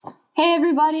Hey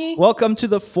everybody. Welcome to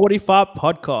the Fortify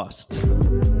podcast.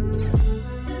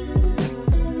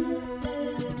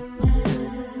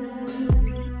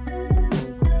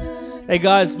 Hey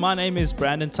guys, my name is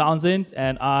Brandon Townsend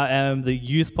and I am the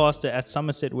youth pastor at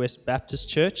Somerset West Baptist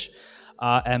Church.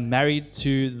 I am married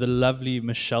to the lovely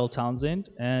Michelle Townsend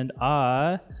and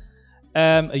I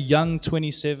am a young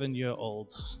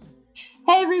 27-year-old.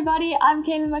 Hey everybody, I'm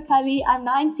Kayla McCulley. I'm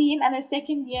 19 and a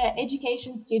second year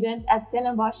education student at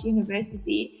Stellenbosch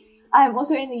University. I am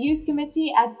also in the youth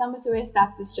committee at Somerset West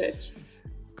Baptist Church.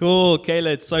 Cool,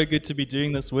 Kayla, it's so good to be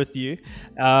doing this with you.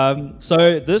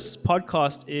 So this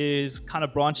podcast is kind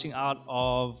of branching out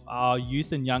of our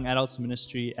youth and young adults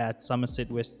ministry at Somerset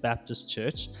West Baptist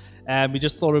Church. And we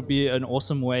just thought it would be an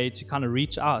awesome way to kind of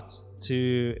reach out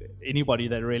to anybody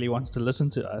that really wants to listen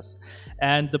to us.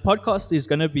 And the podcast is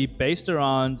going to be based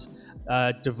around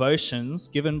devotions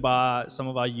given by some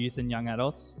of our youth and young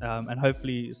adults, and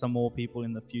hopefully some more people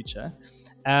in the future.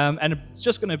 And it's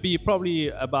just going to be probably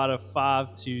about a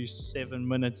 5 to 7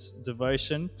 minutes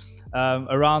devotion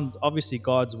around obviously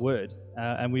God's word.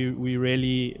 And we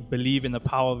really believe in the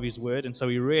power of his word. And so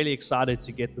we're really excited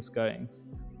to get this going.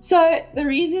 So the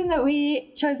reason that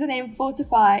we chose the name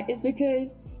Fortify is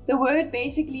because the word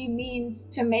basically means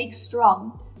to make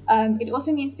strong. It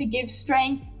also means to give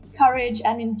strength, courage,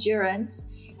 and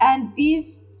endurance. And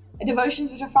these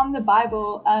devotions, which are from the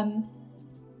Bible,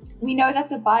 we know that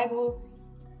the Bible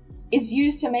is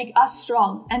used to make us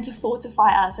strong and to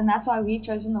fortify us. And that's why we've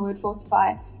chosen the word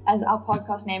Fortify as our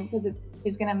podcast name, because it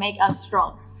is going to make us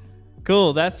strong.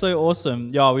 Cool. That's so awesome.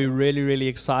 Yeah, we're really, really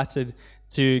excited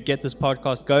to get this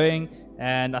podcast going.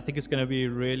 And I think it's going to be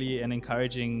really an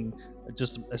encouraging,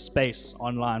 just a space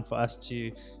online for us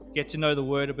to get to know the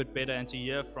word a bit better and to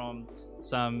hear from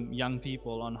some young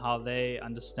people on how they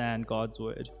understand God's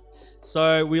word.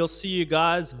 So we'll see you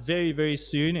guys very, very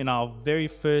soon in our very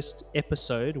first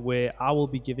episode where I will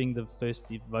be giving the first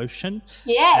devotion.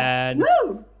 Yes. And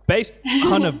Woo! based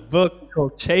on a book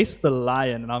called Chase the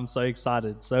Lion. And I'm so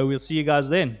excited. So we'll see you guys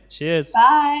then. Cheers.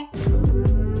 Bye.